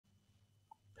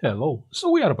Hello.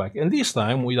 So we are back, and this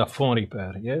time with a phone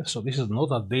repair. Yeah. So this is not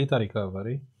a data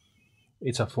recovery;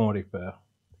 it's a phone repair.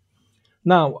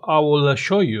 Now I will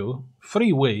show you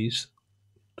three ways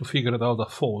to figure out a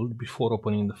fault before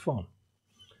opening the phone.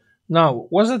 Now,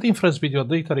 what's the difference between a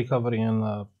data recovery and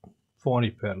a phone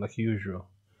repair, like usual?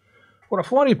 For a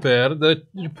phone repair, the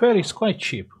repair is quite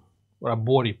cheap. Or a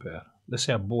board repair. Let's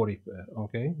say a board repair.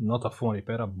 Okay, not a phone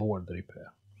repair, a board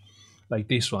repair. Like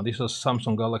this one. This is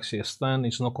Samsung Galaxy S10.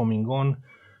 It's not coming on,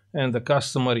 and the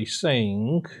customer is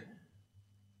saying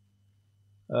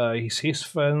it's his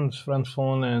friend's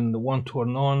phone and one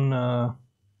turn on,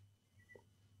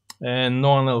 and no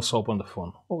one else opened the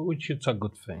phone, which is a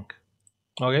good thing.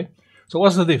 Okay, so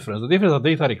what's the difference? The difference of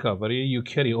data recovery, you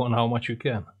carry on how much you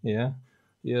can. Yeah,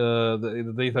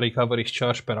 the data recovery is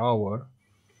charged per hour.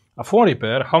 A phone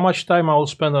repair, how much time I will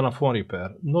spend on a phone repair?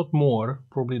 Not more,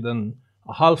 probably than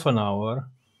a half an hour,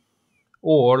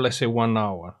 or let's say 1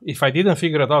 hour. If I didn't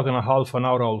figure it out in a half an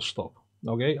hour, I'll stop.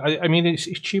 Okay, I mean it's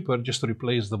cheaper just to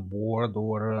replace the board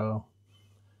or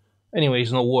anyway,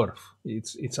 it's not worth.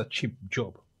 It's a cheap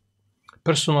job.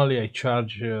 Personally, I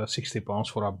charge £60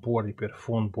 for a board repair,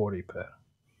 phone board repair.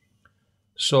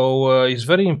 So it's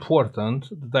very important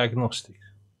the diagnostic.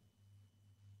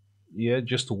 Yeah,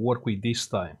 just to work with this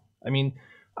time. I mean,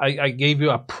 I gave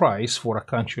you a price for a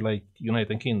country like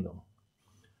United Kingdom.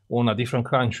 On a different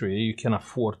country, you can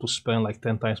afford to spend like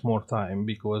 10 times more time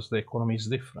because the economy is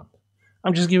different.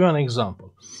 I'm just giving an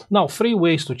example. Now, three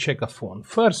ways to check a phone.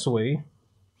 First way,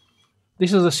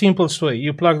 this is the simplest way.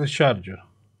 You plug the charger.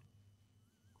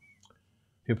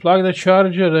 You plug the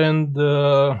charger and,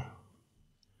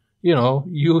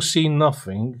 you see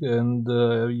nothing and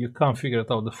you can't figure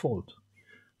it out the fault.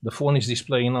 The phone is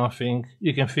displaying nothing.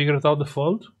 You can figure it out the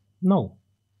fault? No.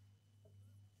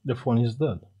 The phone is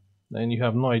dead. And you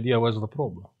have no idea what's the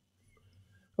problem.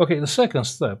 Okay, the second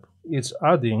step is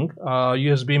adding a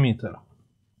USB meter.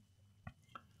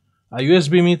 A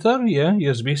USB meter, yeah,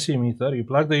 USB-C meter. You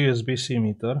plug the USB-C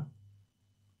meter,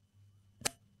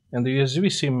 and the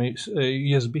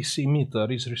USB-C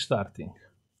meter is restarting,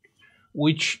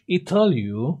 which it tells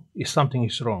you if something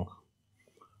is wrong.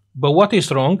 But what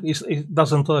is wrong is it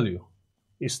doesn't tell you.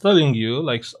 It's telling you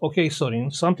like, okay, sorry,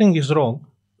 something is wrong.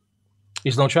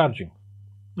 It's not charging.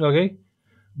 Okay,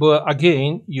 but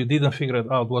again, you didn't figure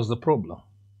it out what's the problem.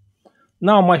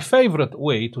 Now, my favorite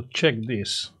way to check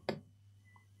this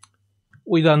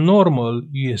with a normal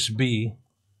USB,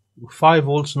 5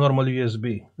 volts normal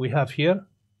USB. We have here.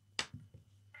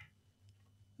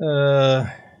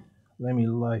 Let me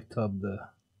light up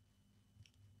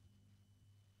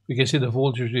you can see the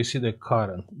voltage, you see the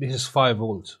current. This is 5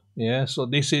 volts. Yeah, so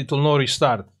this it will not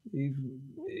restart.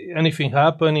 If anything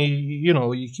happen,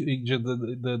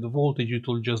 the voltage it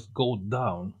will just go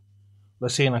down.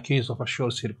 Let's say in a case of a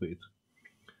short circuit,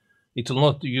 it will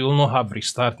not. You will not have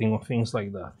restarting or things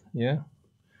like that. Yeah.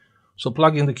 So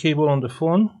plug in the cable on the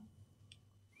phone,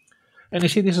 and you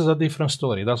see this is a different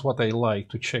story. That's what I like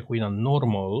to check with a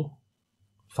normal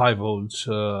 5 volts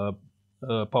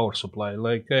power supply.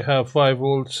 Like I have 5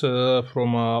 volts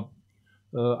from a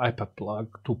iPad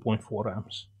plug, 2.4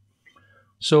 amps.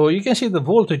 So you can see the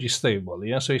voltage is stable,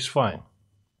 yeah, so it's fine.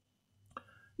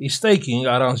 It's taking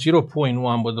around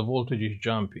 0.1, but the voltage is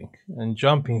jumping. And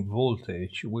jumping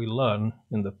voltage, we learned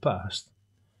in the past,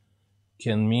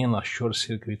 can mean a short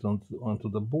circuit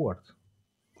onto the board.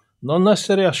 Not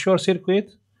necessarily a short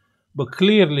circuit, but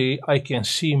clearly I can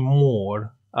see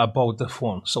more about the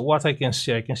phone. So what I can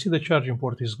see the charging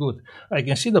port is good. I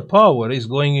can see the power is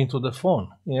going into the phone,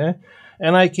 yeah?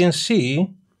 And I can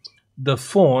see the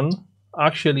phone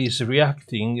actually is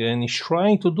reacting and is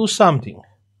trying to do something.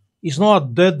 It's not a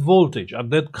dead voltage, a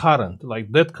dead current. Like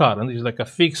dead current is like a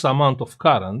fixed amount of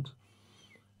current,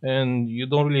 and you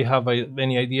don't really have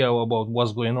any idea about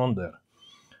what's going on there.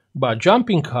 But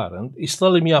jumping current is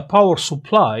telling me a power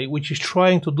supply which is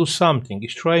trying to do something.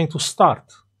 It's trying to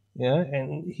start, yeah,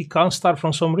 and he can't start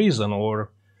from some reason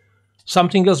or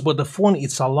something else. But the phone,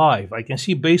 it's alive. I can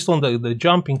see based on the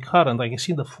jumping current, I can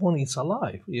see the phone, it's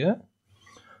alive, yeah.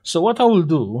 So what I will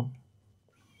do,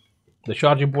 the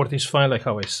charging port is fine, like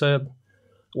how I said.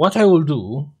 What I will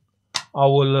do, I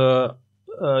will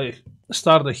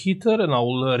start the heater and I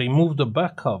will remove the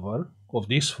back cover of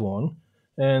this phone,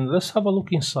 and let's have a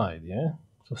look inside, yeah?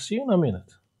 So see you in a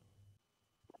minute.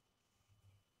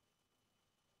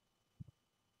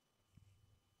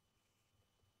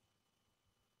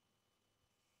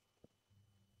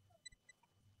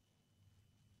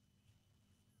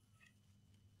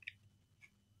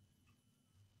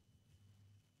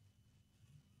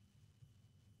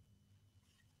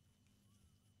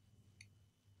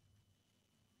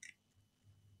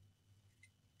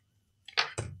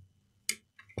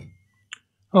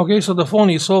 Okay, so the phone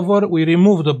is over. We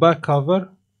remove the back cover.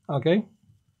 Okay.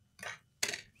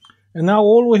 And now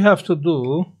all we have to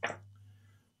do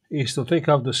is to take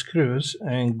out the screws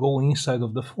and go inside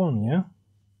of the phone, yeah?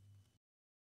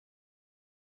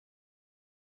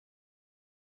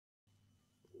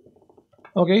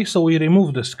 Okay, so we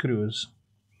remove the screws.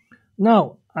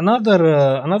 Now,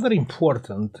 another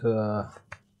important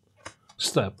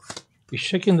step is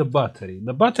checking the battery.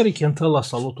 The battery can tell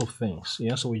us a lot of things,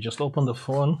 yeah? So we just open the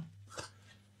phone.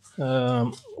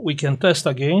 We can test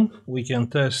again. We can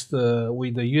test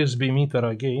with the USB meter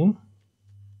again.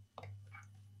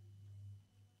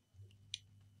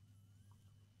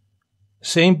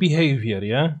 Same behavior,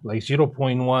 yeah? Like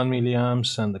 0.1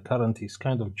 milliamps and the current is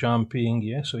kind of jumping,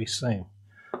 yeah? So it's same.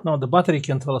 Now the battery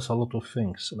can tell us a lot of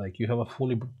things. Like you have a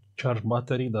fully charged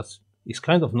battery it's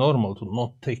kind of normal to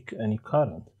not take any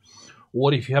current.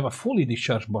 Or if you have a fully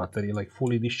discharged battery, like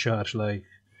fully discharged, like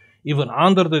even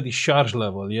under the discharge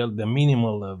level, yeah, the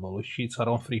minimal level, which is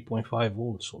around 3.5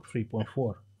 volts or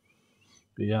 3.4,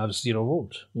 you have 0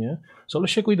 volts, yeah? So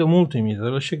let's check with the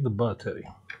multimeter, let's check the battery.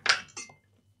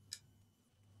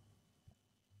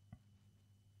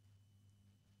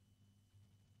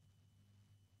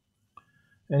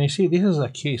 And you see, this is a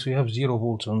case, we have 0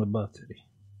 volts on the battery.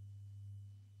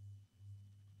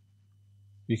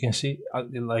 You can see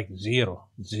like zero.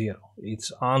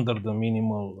 It's under the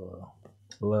minimal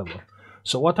level.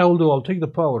 So what I will do, I'll take the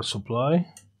power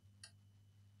supply.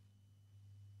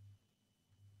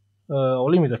 I'll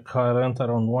limit the current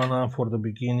around 1 amp for the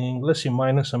beginning. Let's see,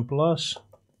 minus and plus.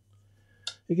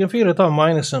 You can figure it out,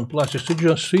 minus and plus. Just to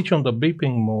just switch on the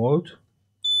beeping mode.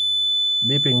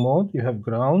 Beeping mode, you have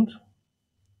ground.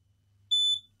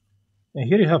 And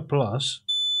here you have plus.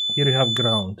 Here you have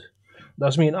ground.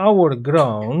 That means our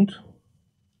ground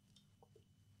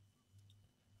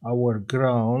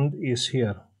is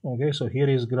here. Okay, so here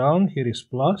is ground, here is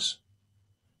plus.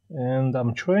 And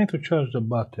I'm trying to charge the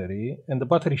battery, and the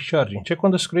battery is charging. Check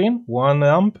on the screen, 1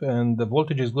 amp, and the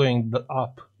voltage is going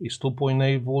up. It's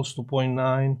 2.8 volts,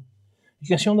 2.9. You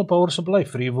can see on the power supply,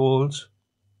 3 volts,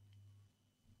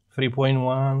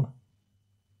 3.1.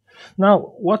 Now,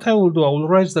 what I will do, I will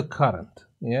raise the current,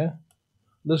 yeah?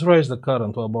 Let's raise the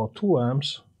current to about 2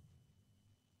 amps.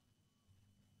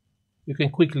 You can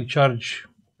quickly charge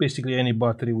basically any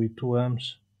battery with 2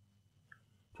 amps.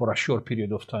 For a short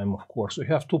period of time, of course. We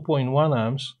have 2.1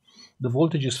 amps. The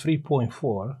voltage is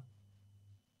 3.4,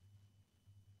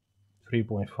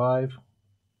 3.5.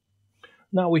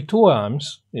 Now with 2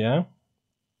 amps, yeah,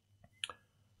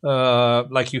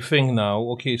 like you think now,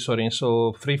 okay, sorry,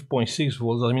 so 3.6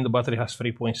 volts, I mean the battery has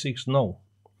 3.6, no.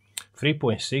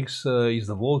 3.6 is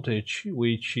the voltage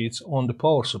which is on the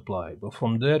power supply, but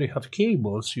from there you have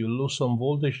cables, you lose some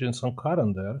voltage and some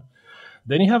current there.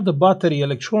 Then you have the battery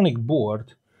electronic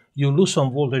board, you lose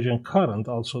some voltage and current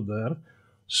also there.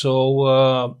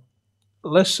 So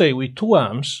let's say with 2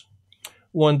 amps,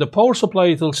 when the power supply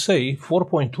it will say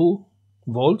 4.2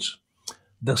 volts,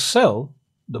 the cell,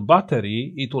 the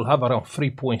battery, it will have around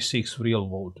 3.6 real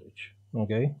voltage.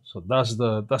 Okay, so that's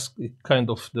kind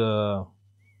of the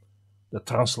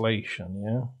translation,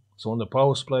 yeah. So on the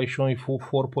power supply showing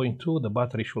 4.2, the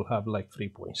battery should have like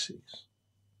 3.6.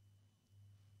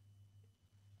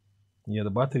 Yeah, the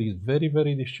battery is very,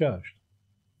 very discharged.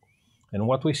 And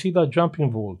what we see that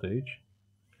jumping voltage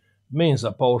means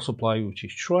a power supply which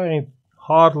is trying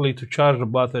hardly to charge the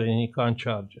battery and it can't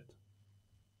charge it.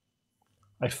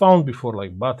 I found before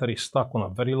like battery stuck on a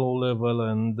very low level,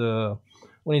 and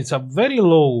when it's a very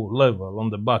low level on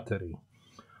the battery,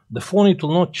 the phone it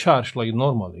will not charge like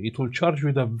normally. It will charge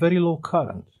with a very low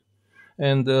current.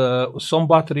 And some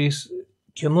batteries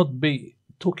cannot be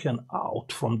taken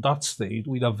out from that state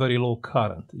with a very low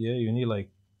current. Yeah, you need like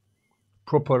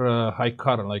proper high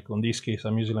current, like on this case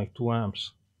I'm using like 2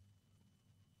 amps.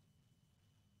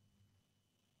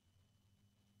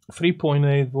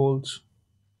 3.8 volts,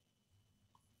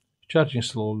 charging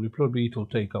slowly, probably it will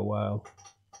take a while.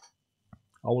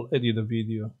 I will edit the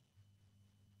video.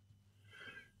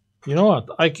 You know what,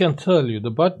 I can tell you,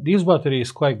 this battery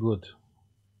is quite good.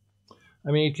 I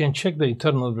mean, you can check the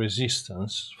internal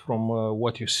resistance from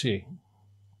what you see.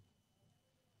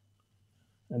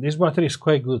 And this battery is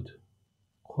quite good.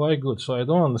 Quite good. So I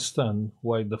don't understand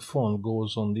why the phone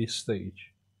goes on this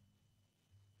stage.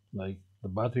 Like the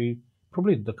battery,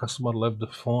 probably the customer left the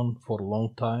phone for a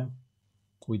long time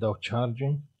without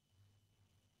charging.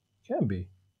 Can be.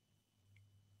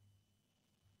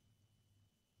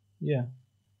 Yeah.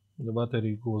 The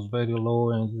battery goes very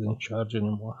low and doesn't charge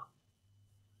anymore.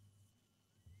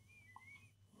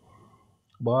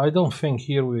 But I don't think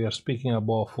here we are speaking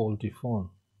about a faulty phone.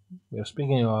 We are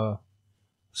speaking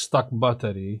stock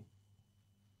battery,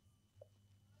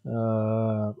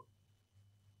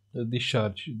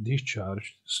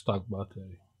 discharged stock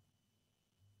battery.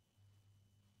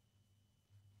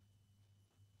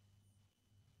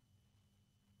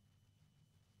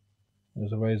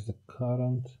 Let's raise the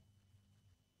current.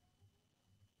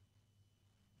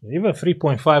 Even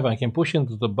 3.5, I can push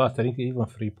into the battery, even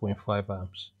 3.5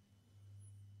 amps.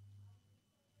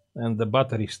 And the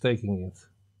battery is taking it.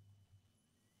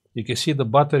 You can see the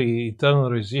battery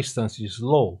internal resistance is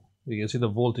low. You can see the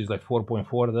voltage like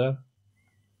 4.4 there.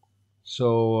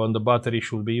 So and the battery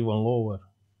should be even lower.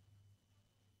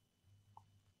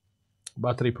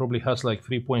 Battery probably has like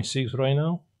 3.6 right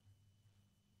now.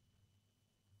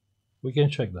 We can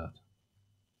check that.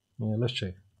 Yeah, let's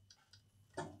check.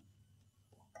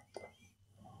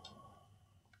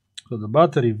 So the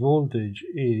battery voltage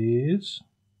is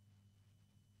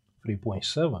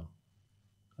 3.7.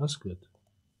 That's good.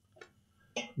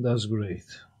 That's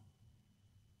great.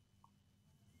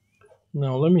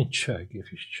 Now let me check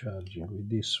if it's charging with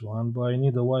this one, but I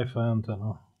need a Wi-Fi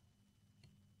antenna.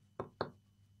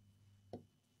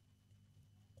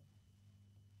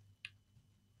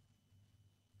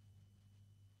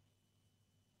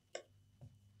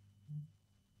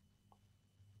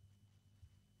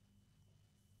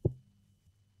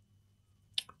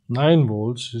 Nine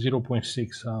volts,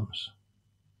 0.6 amps,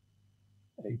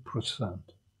 8%.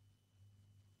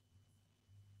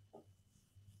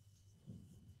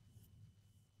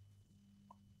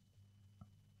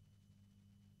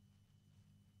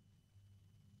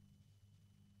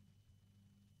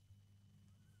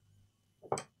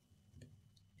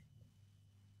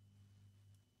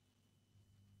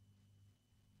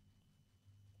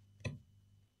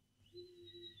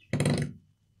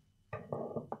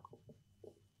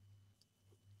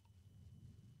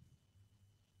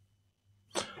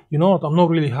 You know what? I'm not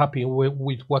really happy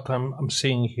with what I'm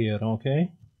saying here,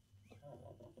 okay?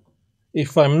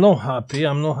 If I'm not happy,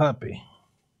 I'm not happy.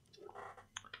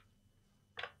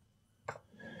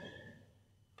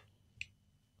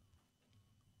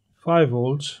 Five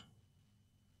volts,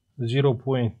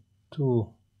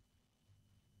 0.2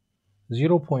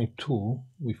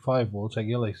 with 5 volts, I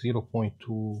get like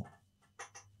 0.2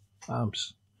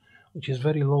 amps, which is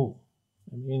very low.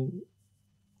 I mean,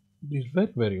 it's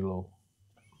very, very low.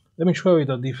 Let me show you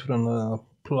the different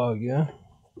plug, yeah?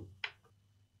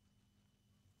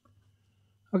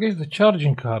 Okay, the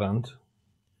charging current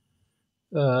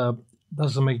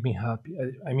doesn't make me happy.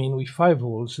 I mean, with 5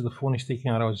 volts, the phone is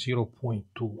taking around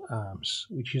 0.2 amps,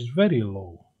 which is very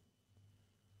low.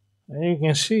 And you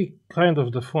can see kind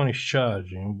of the phone is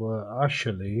charging, but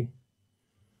actually,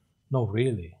 not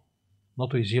really.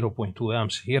 Not with 0.2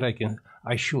 amps. Here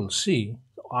I should see,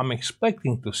 I'm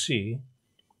expecting to see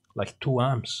like 2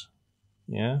 amps,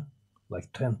 yeah?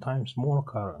 Like 10 times more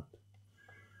current.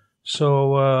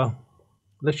 So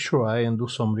let's try and do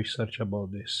some research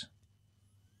about this.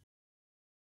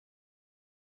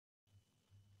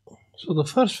 So the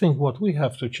first thing what we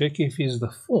have to check if is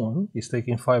the phone is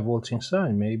taking 5 volts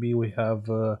inside. Maybe we have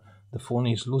the phone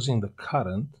is losing the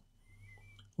current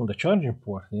on the charging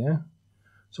port, yeah?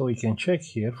 So we can check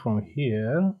here from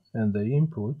here and the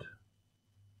input.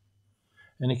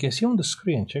 And you can see on the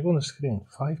screen, check on the screen,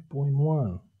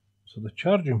 5.1. So the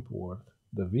charging port,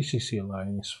 the VCC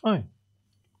line is fine.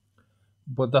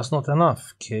 But that's not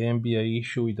enough. Can be an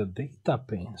issue with the data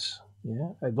pins.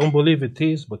 Yeah, I don't believe it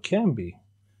is, but can be.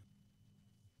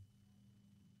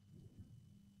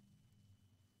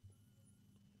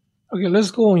 Okay,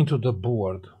 let's go into the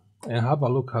board and have a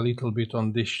look a little bit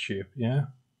on this chip. Yeah,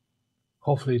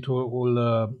 hopefully it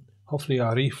will hopefully a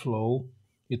reflow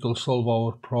it will solve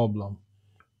our problem.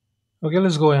 Okay,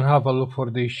 let's go and have a look for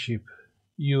this chip,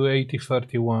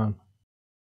 U8031.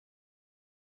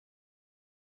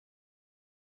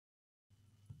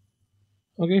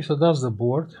 Okay, so that's the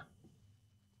board.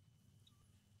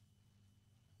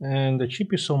 And the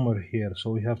chip is somewhere here, so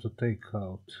we have to take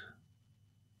out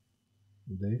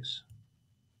this.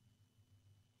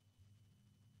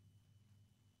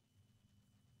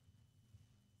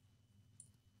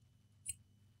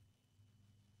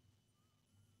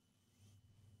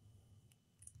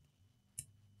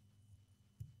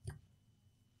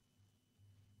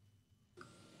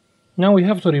 Now we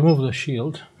have to remove the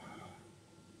shield.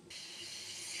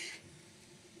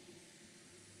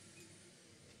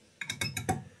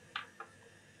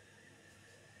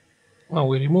 Now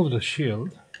we remove the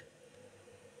shield.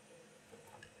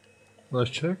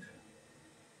 Let's check.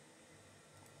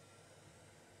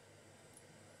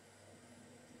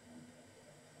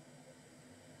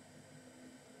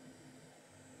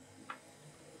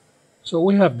 So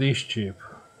we have this chip.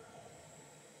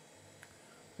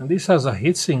 And this has a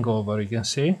heatsink over, you can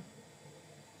see.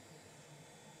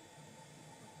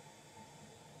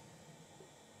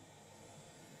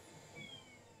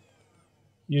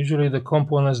 Usually the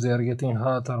components that are getting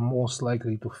hot are most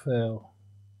likely to fail.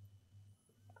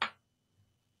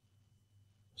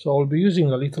 So I'll be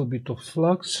using a little bit of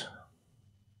flux.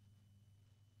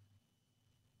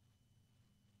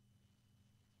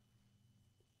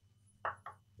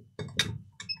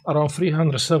 Around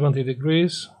 370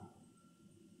 degrees.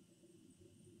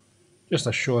 Just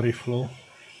a short reflow.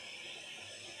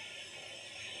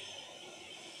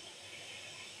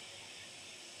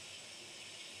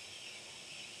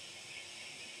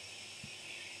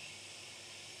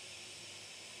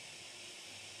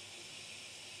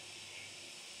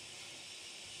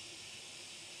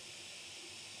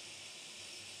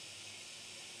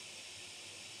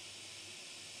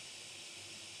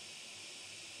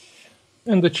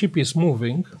 And the chip is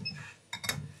moving.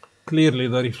 Clearly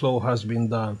the reflow has been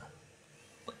done.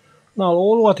 Now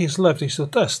all what is left is to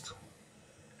test.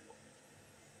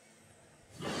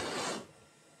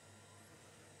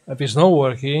 If it's not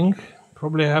working,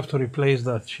 probably I have to replace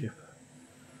that chip.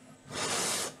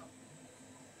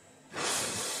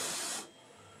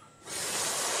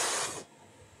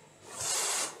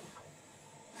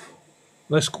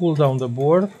 Let's cool down the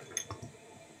board.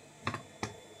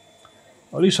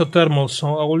 I'll use I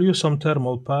will use some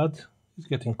thermal pad. It's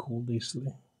getting cold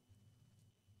easily.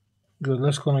 Good,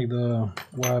 let's connect the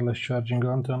wireless charging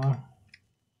antenna.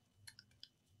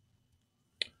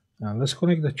 And let's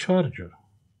connect the charger.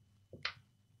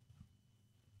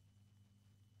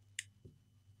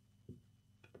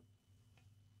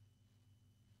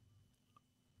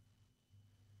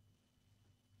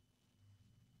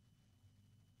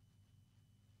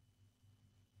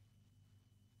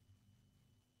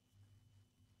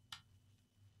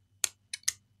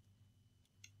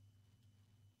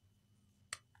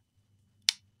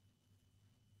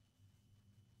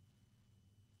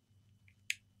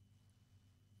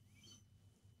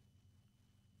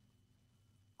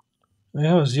 I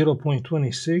have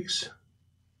 0.26.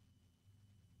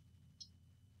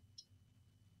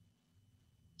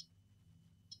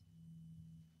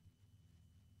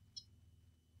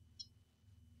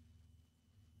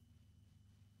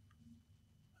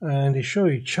 And they show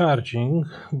you charging,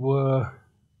 but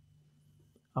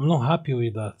I'm not happy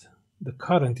with that. The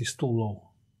current is too low.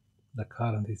 The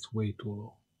current is way too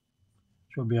low.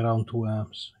 Should be around 2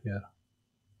 amps here.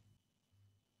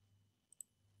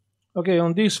 Okay,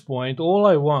 on this point, all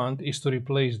I want is to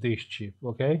replace this chip,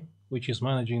 okay, which is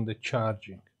managing the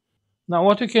charging. Now,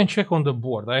 what you can check on the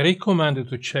board, I recommend you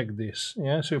to check this.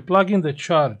 Yeah, so you plug in the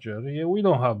charger. Yeah, we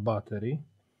don't have battery.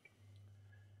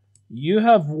 You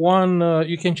have one.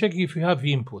 You can check if you have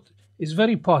input. It's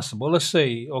very possible. Let's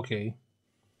say, okay,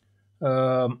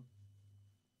 I'm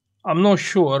not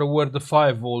sure where the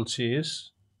 5 volts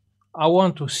is. I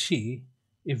want to see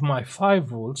if my 5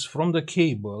 volts from the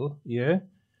cable, yeah,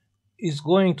 is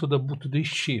going to this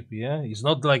chip. Yeah, it's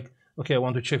not like, okay, I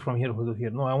want to check from here to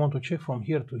here. No, I want to check from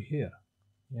here to here.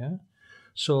 Yeah,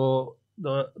 so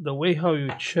the way how you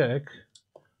check,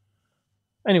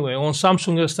 anyway, on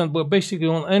Samsung S10, but basically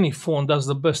on any phone, that's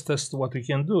the best test what we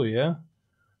can do. Yeah,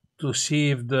 to see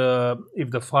if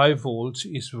the 5 volts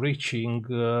is reaching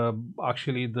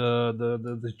actually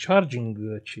the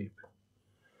charging chip.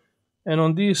 And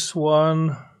on this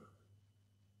one,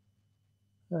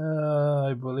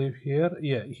 I believe here,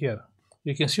 yeah, here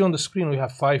you can see on the screen we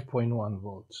have 5.1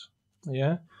 volts.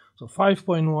 Yeah, so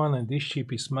 5.1, and this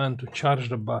chip is meant to charge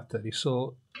the battery.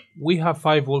 So we have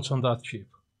 5 volts on that chip.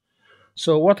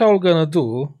 So what I'm gonna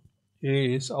do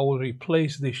is I will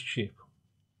replace this chip.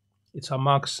 It's a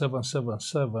Max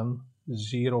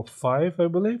 77705, I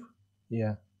believe.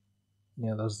 Yeah,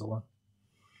 that's the one.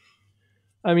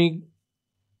 I mean,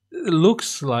 it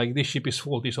looks like this chip is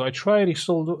faulty, so I try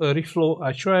reflow.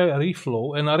 I try a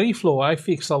reflow, and a reflow I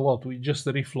fix a lot with just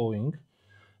the reflowing,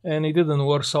 and it didn't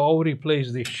work. So I'll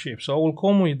replace this chip. So I will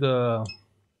come with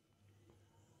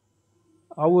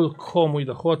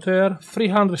the hot air,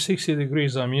 360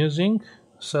 degrees. I'm using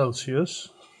Celsius,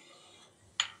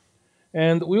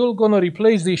 and we're gonna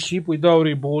replace this chip without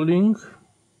reballing.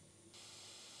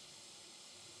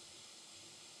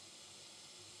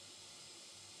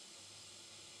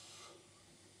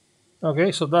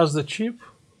 Okay, so that's the chip.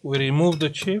 We remove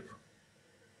the chip.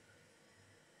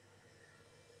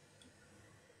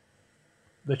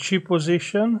 The chip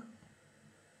position.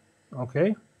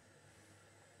 Okay.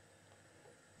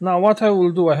 Now what I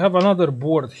will do, I have another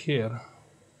board here.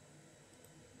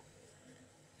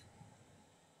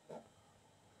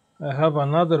 I have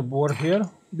another board here.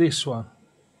 This one.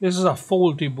 This is a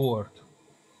faulty board.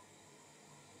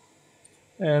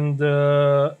 And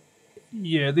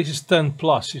yeah, this is 10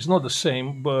 plus. It's not the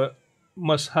same, but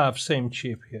must have same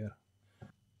chip here.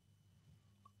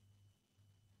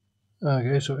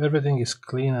 Okay, so everything is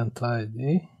clean and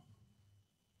tidy.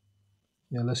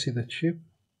 Yeah, let's see the chip.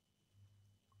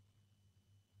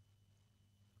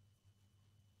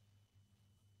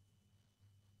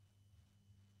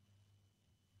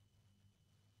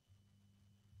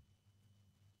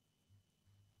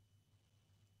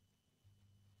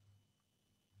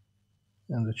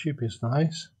 And the chip is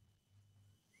nice.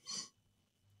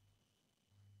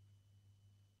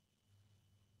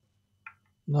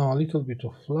 Now a little bit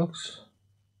of flux.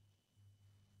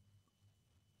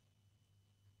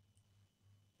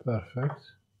 Perfect.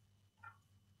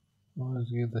 Now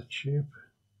let's get the chip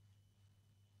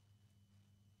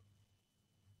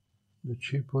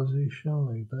position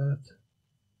like that.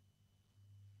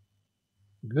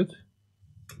 Good.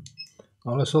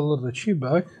 Now let's solder the chip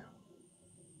back.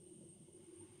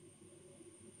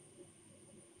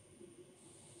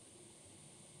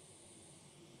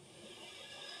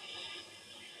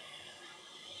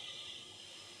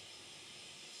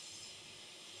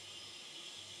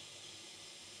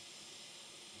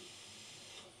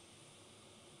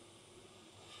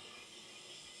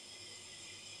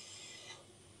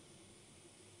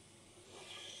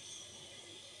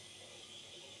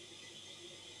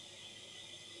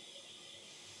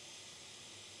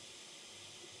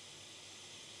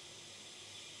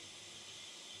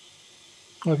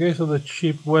 Okay, so the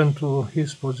chip went to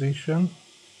his position.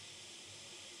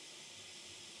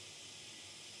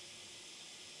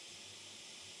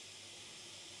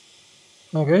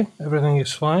 Okay, everything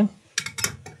is fine.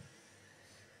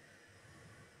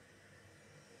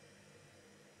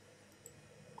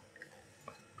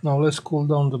 Now let's cool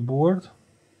down the board.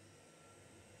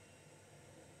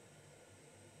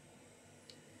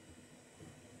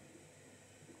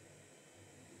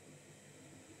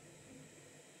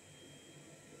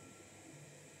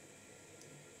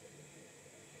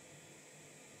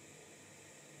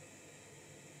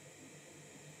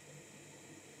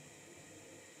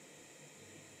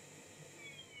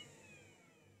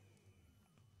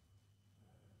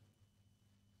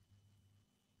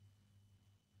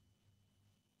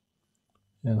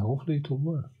 And hopefully it will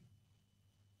work.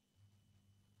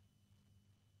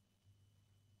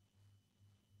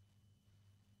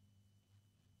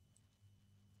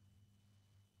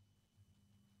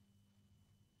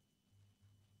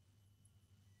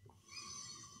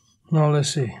 Now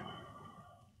let's see.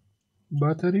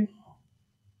 Battery,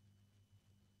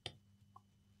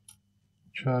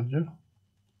 charger,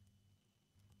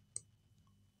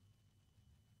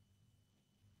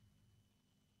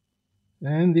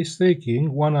 and it's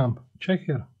taking 1 amp. Check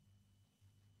here.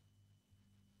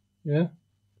 Yeah.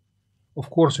 Of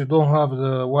course, you don't have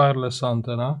the wireless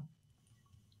antenna,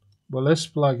 but let's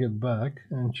plug it back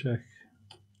and check.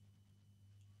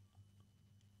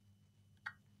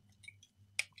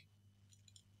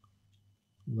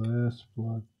 Let's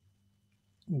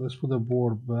put the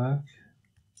board back.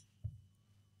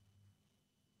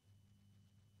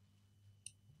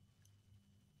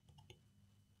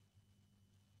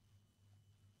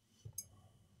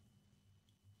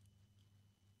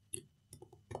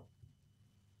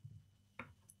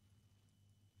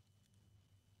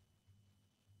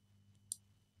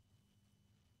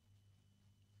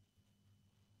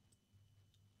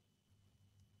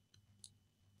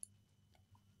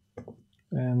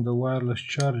 And the wireless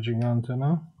charging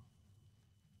antenna.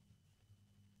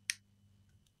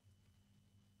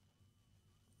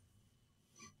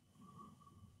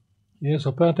 Yeah,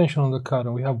 so pay attention on the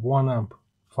current. We have 1 amp,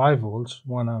 5 volts,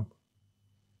 1 amp.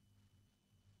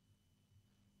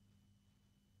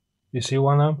 You see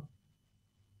 1 amp?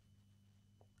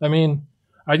 I mean,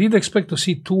 I did expect to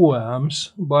see 2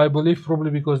 amps, but I believe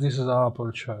probably because this is an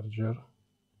Apple charger.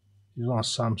 It's not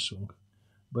Samsung.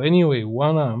 But anyway,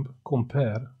 1 amp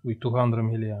compare with 200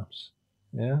 milliamps.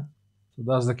 Yeah, so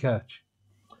that's the catch.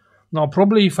 Now,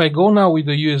 probably if I go now with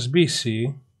the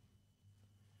USB-C,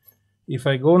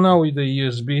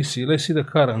 let's see the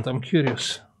current. I'm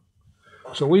curious.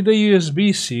 So with the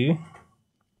USB-C,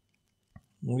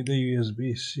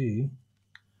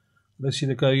 let's see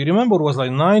the current. You remember it was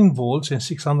like 9 volts and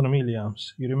 600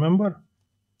 milliamps. You remember?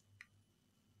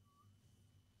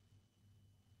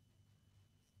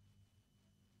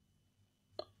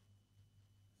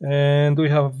 And we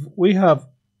have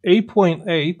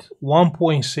 8.8,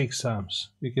 1.6 amps.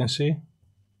 You can see.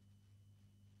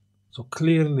 So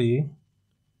clearly,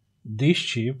 this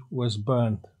chip was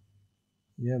burnt.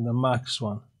 Yeah, the max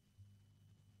one.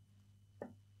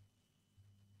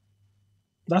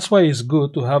 That's why it's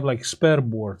good to have like spare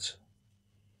boards.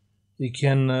 you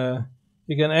can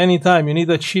anytime you need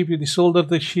a chip, you desolder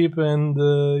the chip and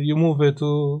you move it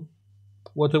to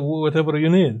whatever you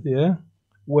need. Yeah,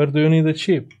 where do you need a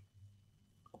chip?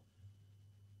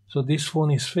 So this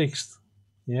phone is fixed.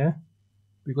 Yeah,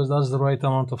 because that's the right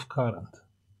amount of current.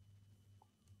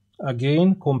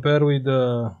 Again, compare with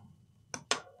the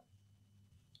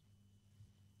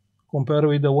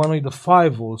one with the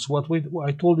 5 volts. What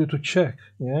I told you to check.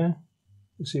 Yeah,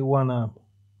 you see 1 amp.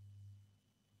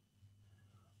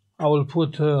 I will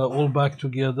put all back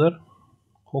together.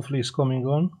 Hopefully it's coming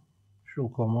on.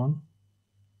 Should come on.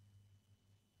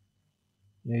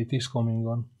 Yeah, it is coming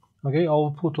on. Okay, I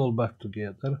will put all back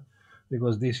together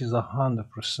because this is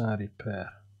 100% repair.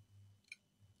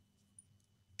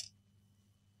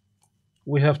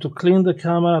 We have to clean the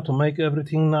camera to make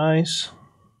everything nice.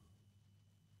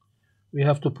 We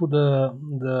have to put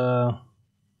the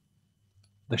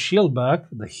shield back,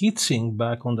 the heatsink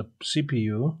back on the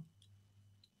CPU.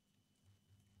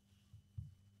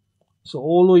 So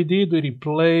all we did, we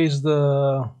replaced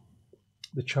the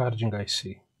charging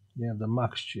IC. Yeah, the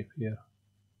max chip here.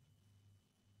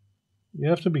 You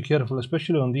have to be careful,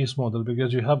 especially on this model,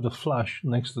 because you have the flash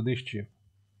next to this chip.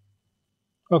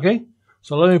 Okay,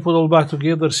 so let me put all back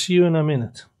together. See you in a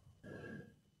minute.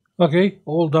 Okay,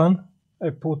 all done. I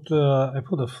put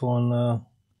the phone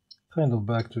kind of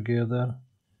back together.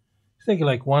 It's taking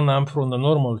like 1 amp from the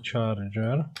normal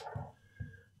charger,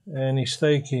 and it's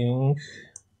taking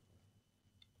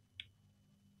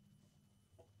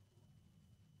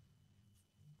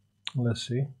let's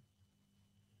see.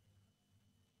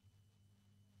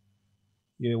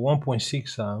 Yeah,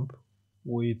 1.6 amp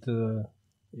with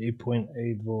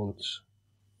 8.8 volts.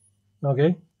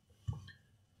 Okay.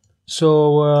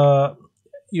 So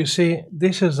you see,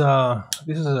 this is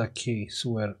a case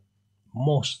where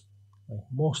most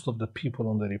of the people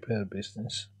on the repair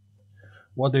business,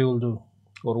 what they will do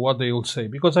or what they will say,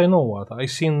 because I know what I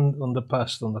seen on the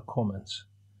past on the comments,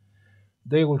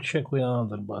 they will check with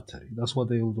another battery. That's what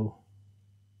they will do.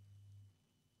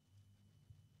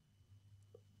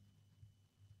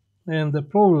 And the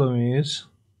problem is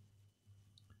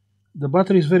the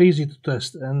battery is very easy to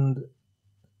test, and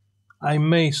I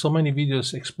made so many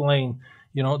videos explain,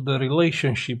 you know, the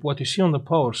relationship, what you see on the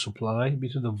power supply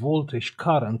between the voltage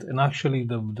current and actually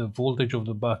the voltage of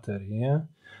the battery. Yeah,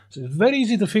 so it's very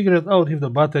easy to figure it out if the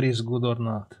battery is good or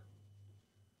not.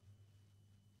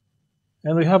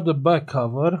 And we have the back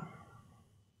cover.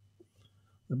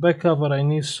 The back cover, I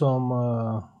need some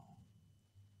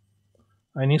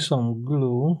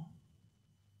glue,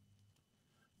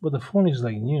 but the phone is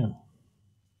like new.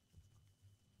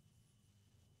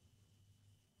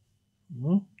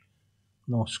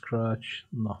 No scratch,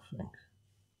 nothing.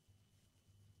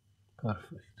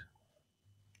 Perfect.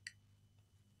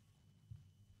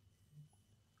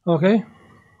 Okay,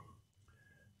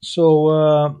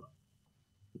 so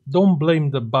don't blame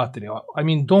the battery. I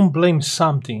mean, don't blame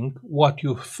something what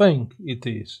you think it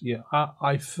is. Yeah,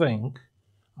 I think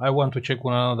I want to check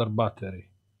on another battery.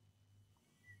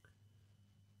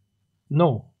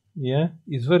 No, yeah,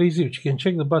 it's very easy. You can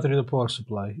check the battery, the power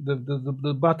supply.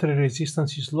 The battery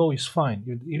resistance is low, is fine.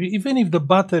 Even if the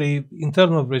battery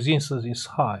internal resistance is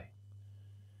high.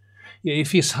 Yeah,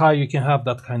 if it's high, you can have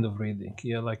that kind of reading.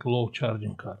 Yeah, like low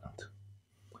charging current.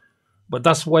 But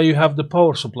that's why you have the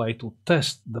power supply to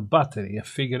test the battery and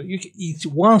figure. It's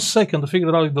 1 second to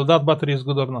figure out if that battery is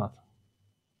good or not.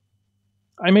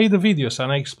 I made the videos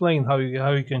and I explained how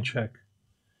you can check.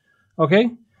 Okay,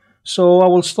 so I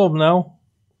will stop now.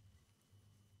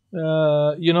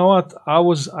 You know what?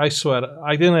 I swear,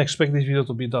 I didn't expect this video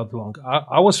to be that long.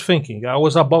 I was thinking, I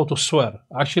was about to swear.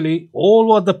 Actually, all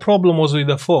what the problem was with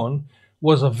the phone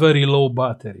was a very low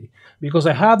battery. Because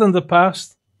I had in the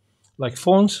past, like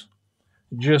phones,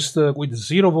 just with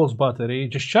 0 volts battery,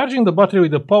 just charging the battery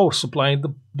with the power supply, and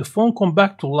the phone come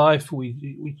back to life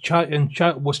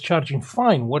was charging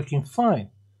fine, working fine.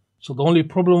 So the only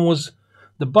problem was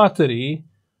the battery.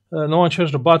 No one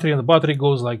charged the battery, and the battery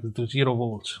goes like to 0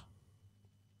 volts.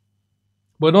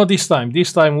 But not this time.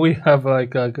 This time we have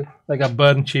like a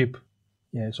burn chip.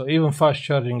 Yeah, so even fast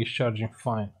charging is charging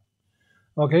fine.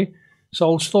 Okay, so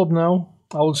I'll stop now.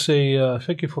 I will say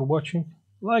thank you for watching.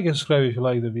 Like and subscribe if you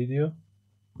like the video.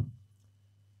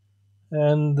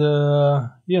 And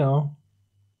you know,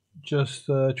 just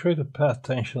try to pay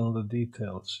attention to the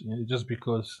details. You know, just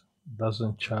because it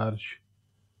doesn't charge,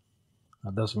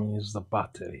 that doesn't mean it's the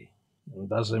battery. It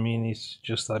doesn't mean it's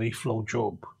just a reflow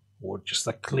job or just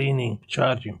a cleaning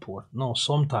charging port. No,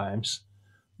 sometimes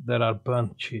there are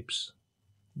burnt chips.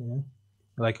 Yeah?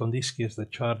 Like on this case, the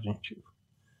charging chip.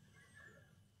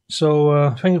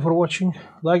 So thank you for watching.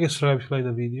 Like and subscribe if you like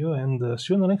the video, and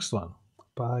see you in the next one.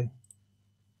 Bye.